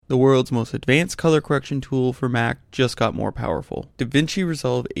The world's most advanced color correction tool for Mac just got more powerful. DaVinci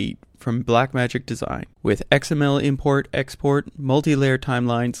Resolve 8 from Blackmagic Design. With XML import, export, multi-layer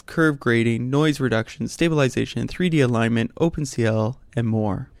timelines, curve grading, noise reduction, stabilization, 3D alignment, OpenCL, and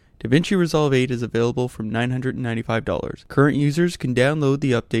more. DaVinci Resolve 8 is available from $995. Current users can download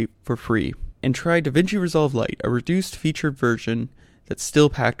the update for free. And try DaVinci Resolve Lite, a reduced featured version that's still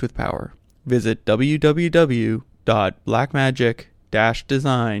packed with power. Visit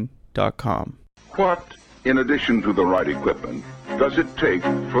www.blackmagic-design.com. What, in addition to the right equipment, does it take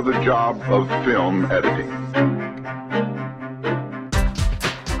for the job of film editing?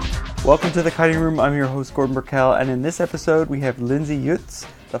 Welcome to The Cutting Room. I'm your host, Gordon Burkell, and in this episode we have Lindsay Yutz,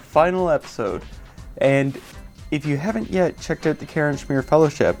 the final episode. And if you haven't yet checked out the Karen Schmier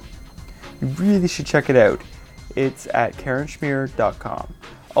Fellowship, you really should check it out. It's at karenschmier.com.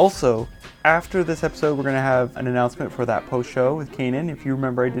 Also, after this episode, we're going to have an announcement for that post-show with Kanan. If you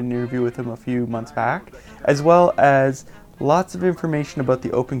remember, I did an interview with him a few months back, as well as lots of information about the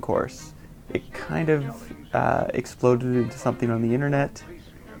open course. It kind of exploded into something on the internet,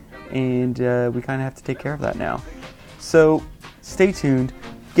 and we kind of have to take care of that now. So stay tuned,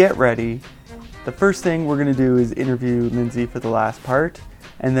 get ready. The first thing we're going to do is interview Lindsay for the last part,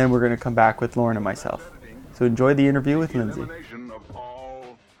 and then we're going to come back with Lauren and myself. So enjoy the interview with Lindsay.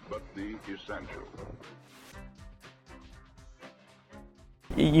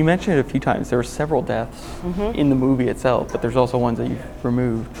 You mentioned it a few times. There were several deaths in the movie itself, but there's also ones that you've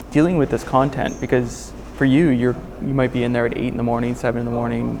removed. Dealing with this content, because for you might be in there at 8 in the morning, 7 in the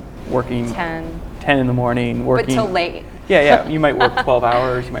morning, working 10 in the morning, working. But till late. Yeah. You might work 12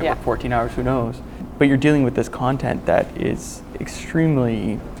 hours, you might work 14 hours, who knows. But you're dealing with this content that is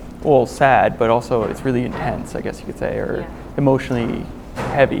extremely, sad, but also it's really intense, I guess you could say, or emotionally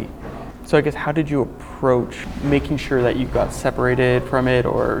heavy. So I guess how did you approach making sure that you got separated from it,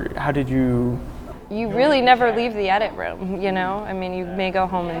 or how did you... You really never leave the edit room, you know? I mean, you may go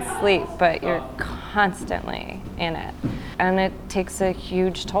home and sleep, but you're constantly in it. And it takes a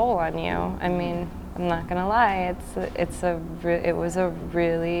huge toll on you. I mean, I'm not gonna lie, it was a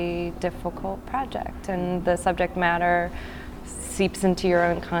really difficult project, and the subject matter seeps into your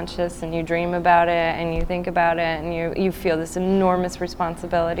unconscious, and you dream about it and you think about it, and you feel this enormous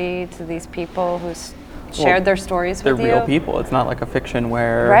responsibility to these people who shared their stories with you. They're real people. It's not like a fiction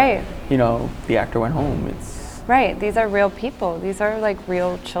where the actor went home. It's right. These are real people. These are like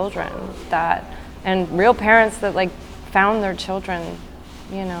real children and real parents that like found their children,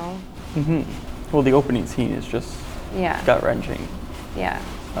 you know. Mm-hmm. Well, the opening scene is just gut-wrenching. Yeah.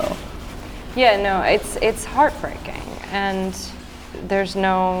 Oh. Yeah. No, it's heartbreaking, and there's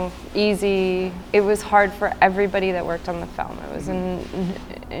no easy. It was hard for everybody that worked on the film. It was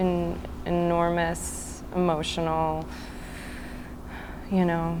an enormous emotional,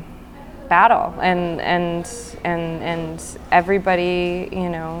 battle, and everybody,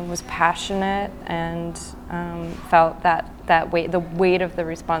 was passionate and felt that weight, the weight of the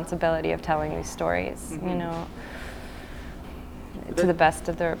responsibility of telling these stories, to the best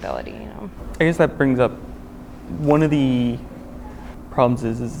of their ability, I guess that brings up one of the problems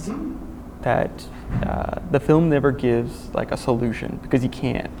is that the film never gives like a solution, because you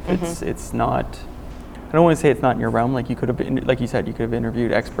can't. It's not. I don't want to say it's not in your realm. Like you could have, like you said, you could have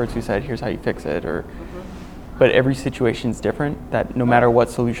interviewed experts who said, "Here's how you fix it," but every situation's different. That no matter what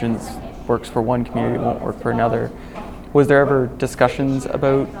solutions works for one community, it won't work for another. Was there ever discussions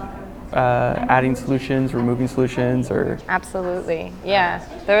about adding solutions, removing solutions, or? Absolutely, yeah.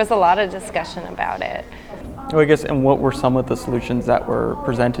 There was a lot of discussion about it. Well, I guess, and what were some of the solutions that were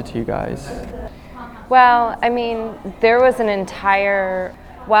presented to you guys? Well, I mean, there was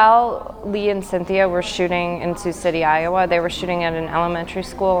while Lee and Cynthia were shooting in Sioux City, Iowa, they were shooting at an elementary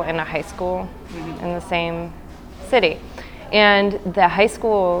school and a high school in the same city. And the high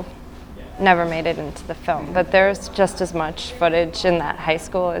school never made it into the film, but there's just as much footage in that high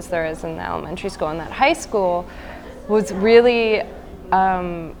school as there is in the elementary school. And that high school was really,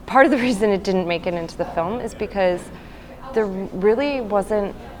 part of the reason it didn't make it into the film is because there really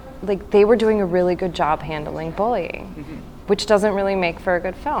wasn't, they were doing a really good job handling bullying, which doesn't really make for a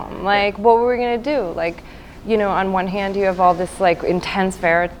good film. Like, what were we gonna do? On one hand, you have all this intense,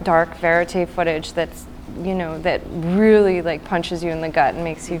 dark verite footage that's, that really punches you in the gut and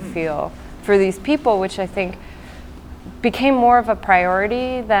makes you feel for these people, which I think became more of a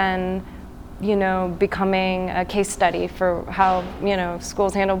priority than, becoming a case study for how,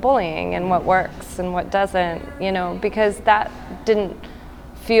 schools handle bullying and what works and what doesn't, because that didn't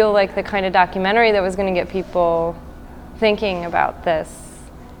feel like the kind of documentary that was going to get people thinking about this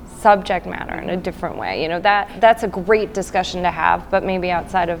subject matter in a different way. That's a great discussion to have, but maybe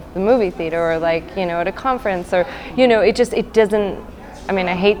outside of the movie theater or at a conference or, it doesn't,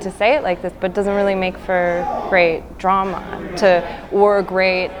 I hate to say it like this, but it doesn't really make for great drama or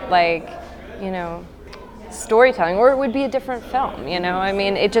great, storytelling, or it would be a different film,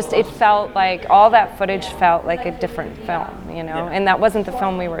 it felt like all that footage felt like a different film, and that wasn't the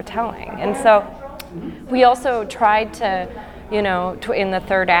film we were telling. And so we also tried to, in the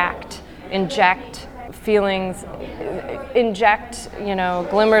third act, inject feelings,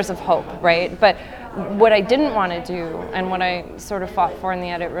 glimmers of hope, right? But what I didn't want to do, and what I sort of fought for in the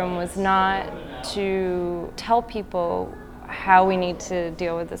edit room, was not to tell people how we need to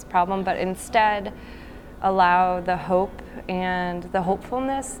deal with this problem, but instead allow the hope and the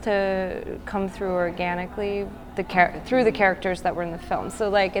hopefulness to come through organically through the characters that were in the film.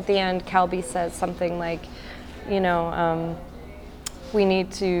 So at the end, Calby says something like, we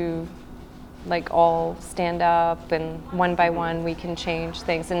need to all stand up, and one by one we can change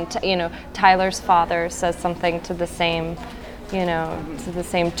things. And Tyler's father says something to the same tune,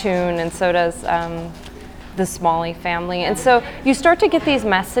 and so does the Smalley family. And so you start to get these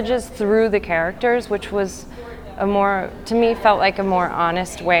messages through the characters, which was to me felt like a more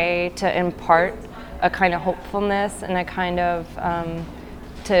honest way to impart a kind of hopefulness and a kind of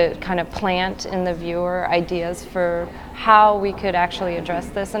to kind of plant in the viewer ideas for how we could actually address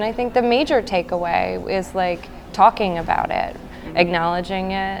this. And I think the major takeaway is talking about it,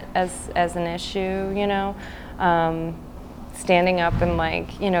 acknowledging it as an issue, standing up and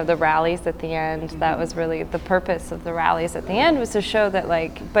the rallies at the end. That was really the purpose of the rallies at the end, was to show that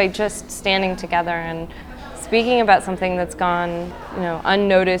by just standing together and speaking about something that's gone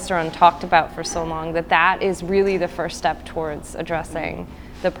unnoticed or untalked about for so long, that is really the first step towards addressing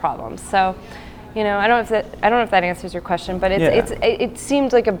the problem. So I don't know if that answers your question, but it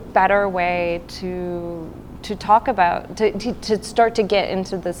seemed like a better way to talk about, to start to get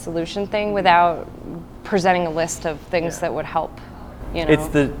into the solution thing without presenting a list of things that would help. It's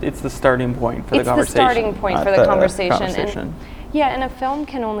the starting point for the conversation. It's the starting point for the conversation. And a film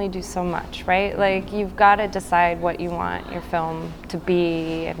can only do so much, right? You've got to decide what you want your film to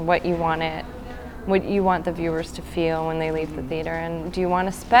be and what you want the viewers to feel when they leave the theater. And do you want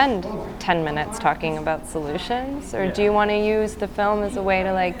to spend 10 minutes talking about solutions, or do you want to use the film as a way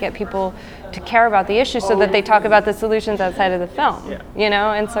to get people to care about the issue so that they talk about the solutions outside of the film?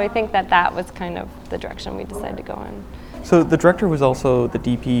 And so I think that was kind of the direction we decided to go in. So the director was also the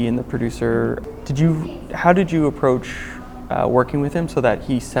DP and the producer. How did you approach working with him so that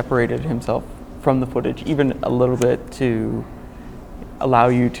he separated himself from the footage even a little bit to allow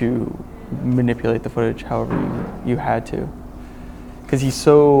you to manipulate the footage however you had to? Because he's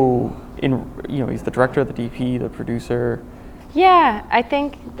so he's the director, the DP, the producer. Yeah, I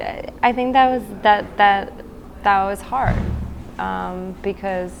think that was hard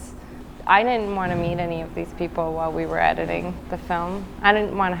because I didn't want to meet any of these people while we were editing the film. I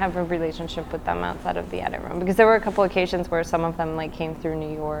didn't want to have a relationship with them outside of the edit room, because there were a couple occasions where some of them came through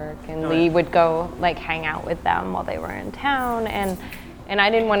New York, and Lee would go hang out with them while they were in town, and I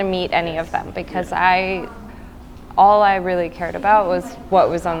didn't want to meet any of them because all I really cared about was what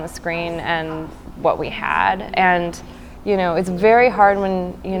was on the screen and what we had. And it's very hard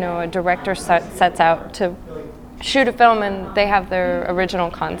when a director sets out to shoot a film and they have their original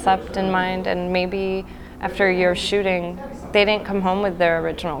concept in mind, and maybe after a year of shooting they didn't come home with their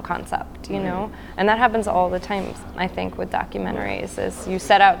original concept, and that happens all the time. I think with documentaries is you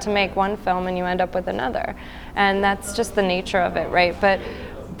set out to make one film and you end up with another, and that's just the nature of it, right? But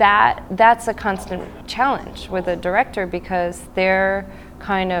that's a constant challenge with a director, because they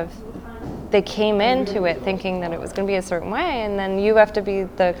came into it thinking that it was going to be a certain way, and then you have to be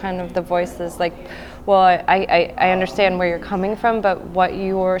the kind of the voice that's well, I understand where you're coming from, but what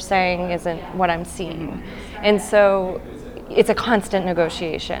you're saying isn't what I'm seeing. And so it's a constant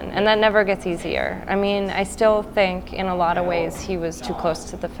negotiation, and that never gets easier. I still think in a lot of ways he was too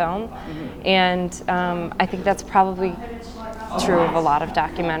close to the film, and I think that's probably true of a lot of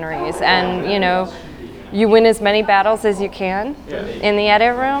documentaries. And you win as many battles as you can in the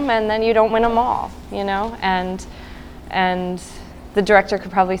edit room, and then you don't win them all, and the director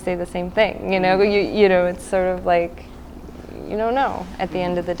could probably say the same thing, it's sort of you don't know at the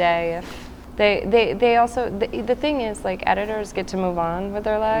end of the day if they also, the thing is editors get to move on with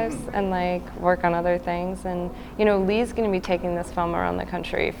their lives and work on other things, and Lee's going to be taking this film around the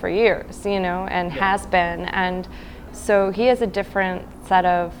country for years, and has been, and so he has a different set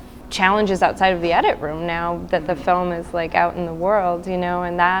of challenges outside of the edit room now that the film is out in the world,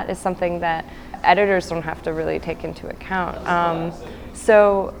 and that is something that editors don't have to really take into account.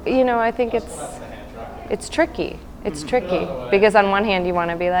 So, I think it's tricky. It's tricky because on one hand you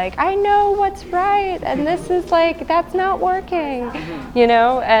want to be like, I know what's right, and this is like, that's not working,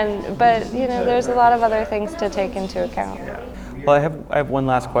 but there's a lot of other things to take into account. Well, I have one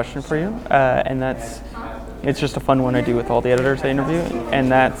last question for you, and it's just a fun one I do with all the editors I interview,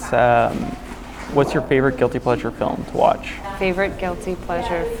 and that's what's your favorite guilty pleasure film to watch? Favorite guilty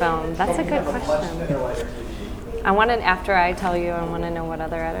pleasure film? That's a good question. After I tell you, I want to know what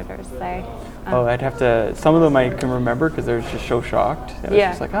other editors say. I'd have to, some of them I can remember because they're just so shocked. It was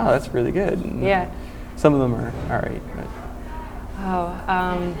just like, oh, that's really good. And some of them are all right. But.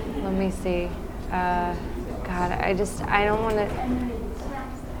 Let me see. God, I don't want to,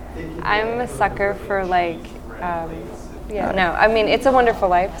 I'm a sucker for It's a Wonderful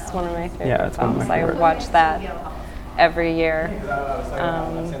Life. It's one of my favorite films. I watch that every year,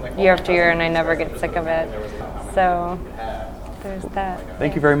 year after year, and I never get sick of it. So there's that.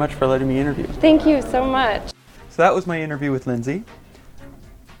 Thank you very much for letting me interview. Thank you so much. So that was my interview with Lindsay.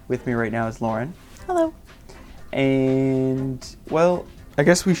 With me right now is Lauren. Hello. And, well, I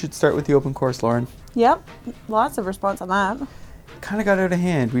guess we should start with the open course, Lauren. Yep. Lots of response on that. Kind of got out of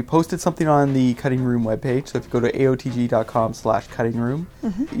hand. We posted something on the Cutting Room webpage. So if you go to aotg.com/cuttingroom,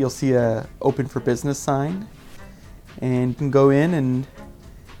 you'll see a open for business sign. And you can go in and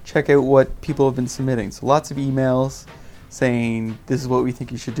check out what people have been submitting. So lots of emails saying, this is what we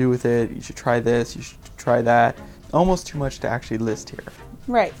think you should do with it. You should try this. You should try that. Almost too much to actually list here.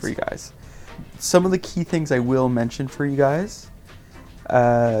 Right. For you guys. Some of the key things I will mention for you guys.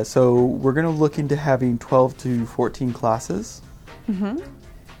 So we're going to look into having 12 to 14 classes.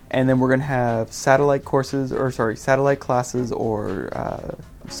 And then we're going to have satellite classes or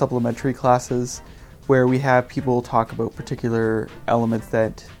supplementary classes where we have people talk about particular elements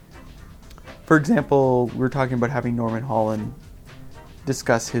that, for example, we're talking about having Norman Holland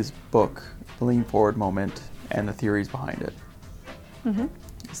discuss his book, The Lean Forward Moment, and the theories behind it.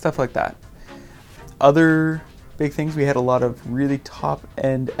 Stuff like that. Other big things, we had a lot of really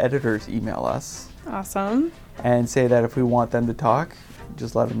top-end editors email us. Awesome. And say that if we want them to talk,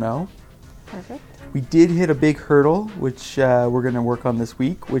 just let them know. Perfect. We did hit a big hurdle, which we're going to work on this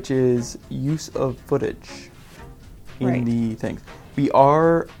week, which is use of footage in the things. We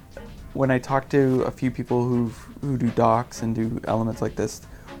are, when I talk to a few people who do docs and do elements like this,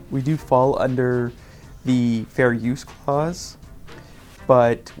 we do fall under the fair use clause,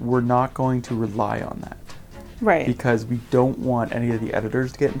 but we're not going to rely on that. Right. Because we don't want any of the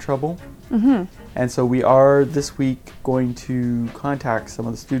editors to get in trouble. And so we are this week going to contact some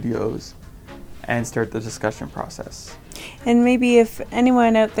of the studios and start the discussion process. And maybe if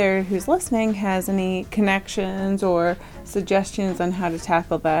anyone out there who's listening has any connections or suggestions on how to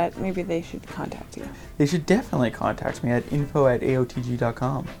tackle that, maybe they should contact you. They should definitely contact me at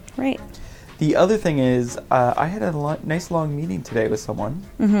info@aotg.com. Right. The other thing is, I had a nice long meeting today with someone.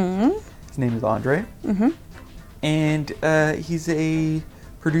 His name is Andre. And he's a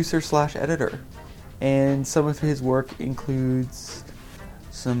producer/editor. And some of his work includes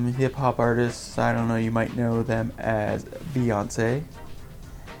some hip-hop artists. I don't know, you might know them as Beyonce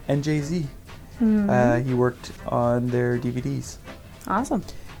and Jay-Z. He worked on their DVDs. Awesome.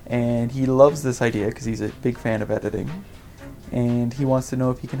 And he loves this idea because he's a big fan of editing. And he wants to know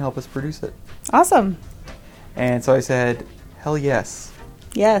if he can help us produce it. Awesome. And so I said, hell yes.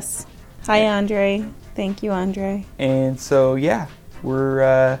 Yes. Hi, Andre. Thank you, Andre. And so, yeah,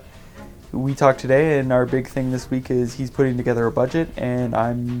 we talked today, and our big thing this week is he's putting together a budget, and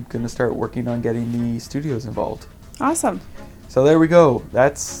I'm going to start working on getting the studios involved. Awesome. So there we go.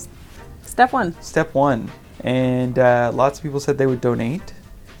 That's Step one. And lots of people said they would donate.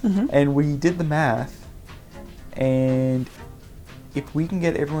 And we did the math, and if we can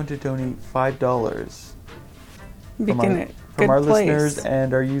get everyone to donate $5 from our listeners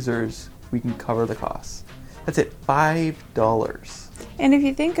and our users, we can cover the costs. That's it, $5. And if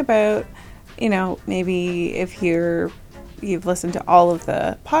you think about, maybe if you've listened to all of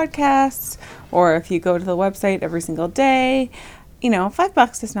the podcasts, or if you go to the website every single day,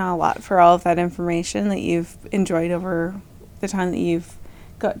 $5 is not a lot for all of that information that you've enjoyed over the time that you've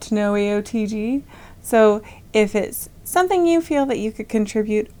got to know AOTG. So if it's something you feel that you could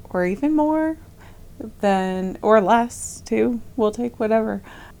contribute, or even more, or less too, we'll take whatever.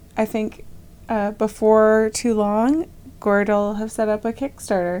 I think before too long, Gord will have set up a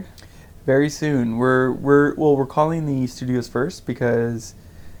Kickstarter. Very soon. We're calling the studios first because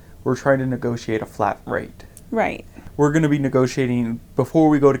we're trying to negotiate a flat rate. Right. We're going to be negotiating, before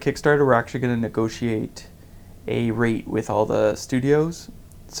we go to Kickstarter, we're actually going to negotiate a rate with all the studios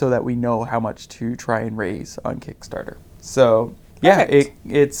so that we know how much to try and raise on Kickstarter. So Yeah, Perfect.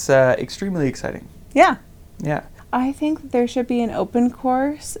 it's extremely exciting. Yeah. Yeah. I think that there should be an open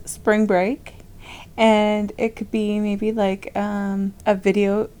course spring break, and it could be maybe like a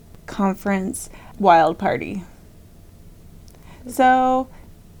video conference wild party. So,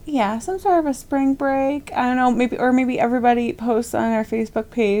 yeah, some sort of a spring break. I don't know, maybe everybody posts on our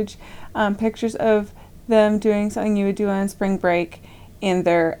Facebook page pictures of them doing something you would do on spring break in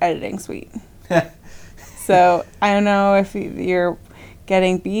their editing suite. So I don't know if you're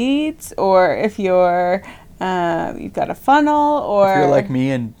getting beads or if you've got a funnel, or If you're like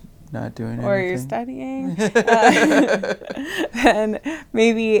me and not doing anything. or you're studying. And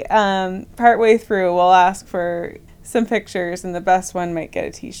maybe partway through we'll ask for some pictures, and the best one might get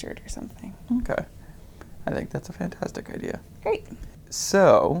a t-shirt or something. Okay. I think that's a fantastic idea. Great.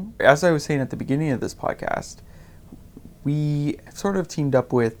 So, as I was saying at the beginning of this podcast, we sort of teamed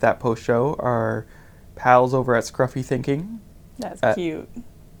up with That Post Show, our pals over at Scruffy Thinking. That's cute.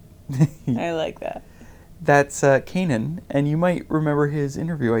 I like that. That's Kanan, and you might remember his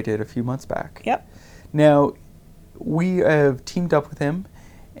interview I did a few months back. Yep. Now, we have teamed up with him,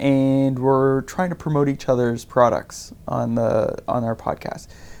 and we're trying to promote each other's products on our podcast,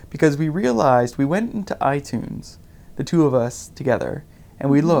 because we realized we went into iTunes, the two of us together, and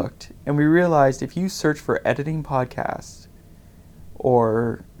we looked, and we realized if you search for editing podcasts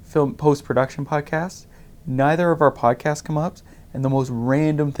or film post-production podcasts, neither of our podcasts come up, and the most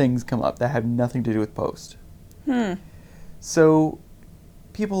random things come up that have nothing to do with post. So,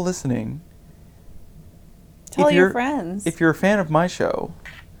 people listening, Tell your friends. If you're a fan of my show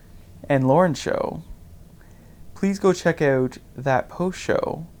and Lauren's show, please go check out That Post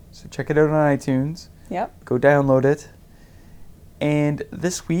Show. So check it out on iTunes. Yep. Go download it. And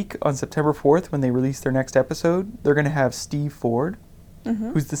this week, on September 4th, when they release their next episode, they're going to have Steve Ford,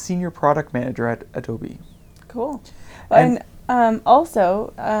 who's the senior product manager at Adobe. Cool. And- And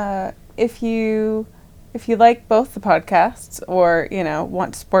also, if you like both the podcasts, or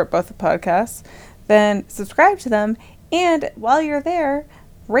want to support both the podcasts, then subscribe to them, and while you're there,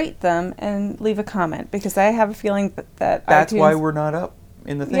 rate them and leave a comment, because I have a feeling that That's iTunes, why we're not up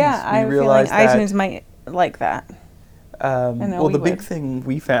in the things. Yeah, I have a feeling iTunes might like that. Well, the big thing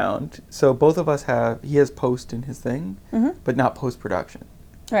we found, so both of us he has post in his thing, but not post-production.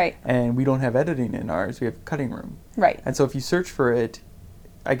 Right. And we don't have editing in ours, we have cutting room. Right. And so if you search for it,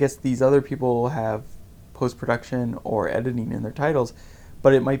 I guess these other people have post-production or editing in their titles,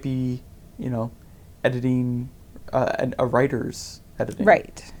 but it might be, editing, a writer's editing.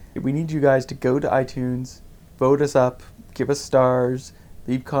 Right. We need you guys to go to iTunes, vote us up, give us stars,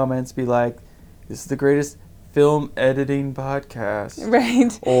 leave comments, be like, this is the greatest film editing podcast.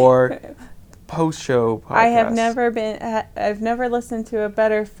 Right. Or post-show podcast. I've never listened to a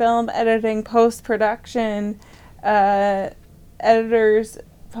better film editing, post-production, editors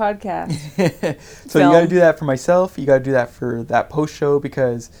podcast. So you got to do that for myself. You got to do that for That Post Show,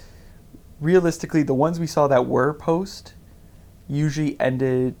 because realistically, the ones we saw that were post usually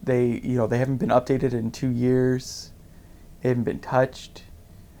ended. They haven't been updated in 2 years. They haven't been touched,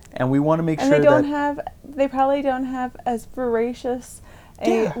 and we want to make sure they probably don't have as voracious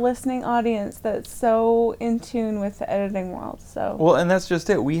a listening audience that's so in tune with the editing world. So well, and that's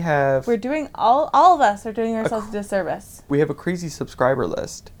just it. We're doing all of us are doing ourselves a disservice. We have a crazy subscriber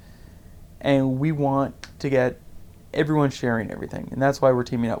list, and we want to get everyone sharing everything, and that's why we're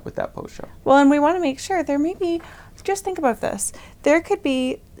teaming up with That Post Show. Well, and we want to make sure there may be, just think about this, there could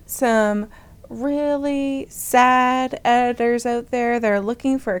be some really sad editors out there that are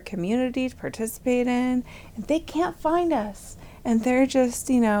looking for a community to participate in, and they can't find us, and they're just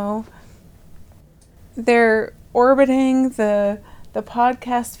they're orbiting the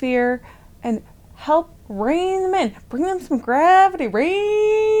podcast sphere, and help rein them in, bring them some gravity,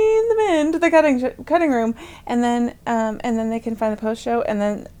 rein them into the cutting room, and then they can find the post show, and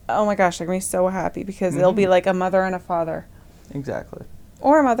then, oh my gosh, they're gonna be so happy, because they'll be like a mother and a father. Exactly.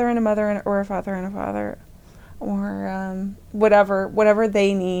 Or a mother and a mother, or a father and a father, or whatever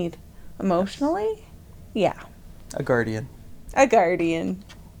they need emotionally. Yeah. A guardian. A guardian.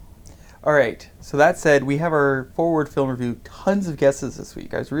 All right. So that said, we have our forward film review. Tons of guesses this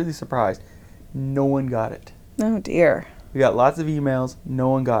week. I was really surprised. No one got it. Oh dear. We got lots of emails. No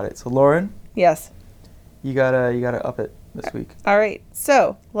one got it. So Lauren, Yes. you gotta up it this week. All right.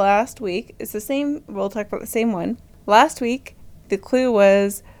 So last week it's the same. We'll talk about the same one. Last week the clue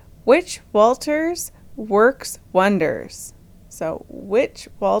was which Walters works wonders. So which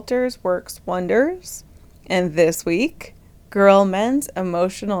Walters works wonders? And this week, Girl Men's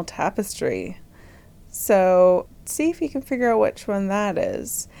Emotional Tapestry. So see if you can figure out which one that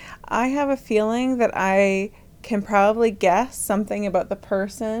is. I have a feeling that I can probably guess something about the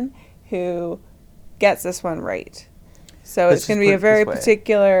person who gets this one right. So Let's it's going just to be put a it very this way.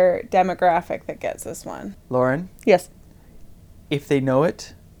 particular demographic that gets this one. Lauren, Yes. if they know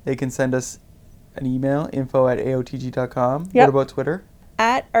it, they can send us an email, info@aotg.com. Yep. What about Twitter?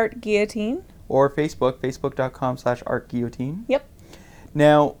 At Art Guillotine. Or Facebook, facebook.com/artguillotine. Yep.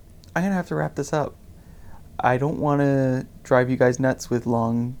 Now, I'm going to have to wrap this up. I don't want to drive you guys nuts with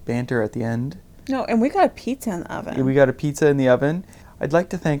long banter at the end. No, and we got a pizza in the oven. We got a pizza in the oven. I'd like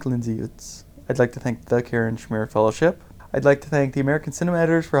to thank Lindsay Utz. I'd like to thank the Karen Schmier Fellowship. I'd like to thank the American Cinema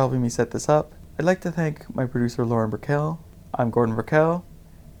Editors for helping me set this up. I'd like to thank my producer, Lauren Burkell. I'm Gordon Burkell.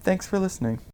 Thanks for listening.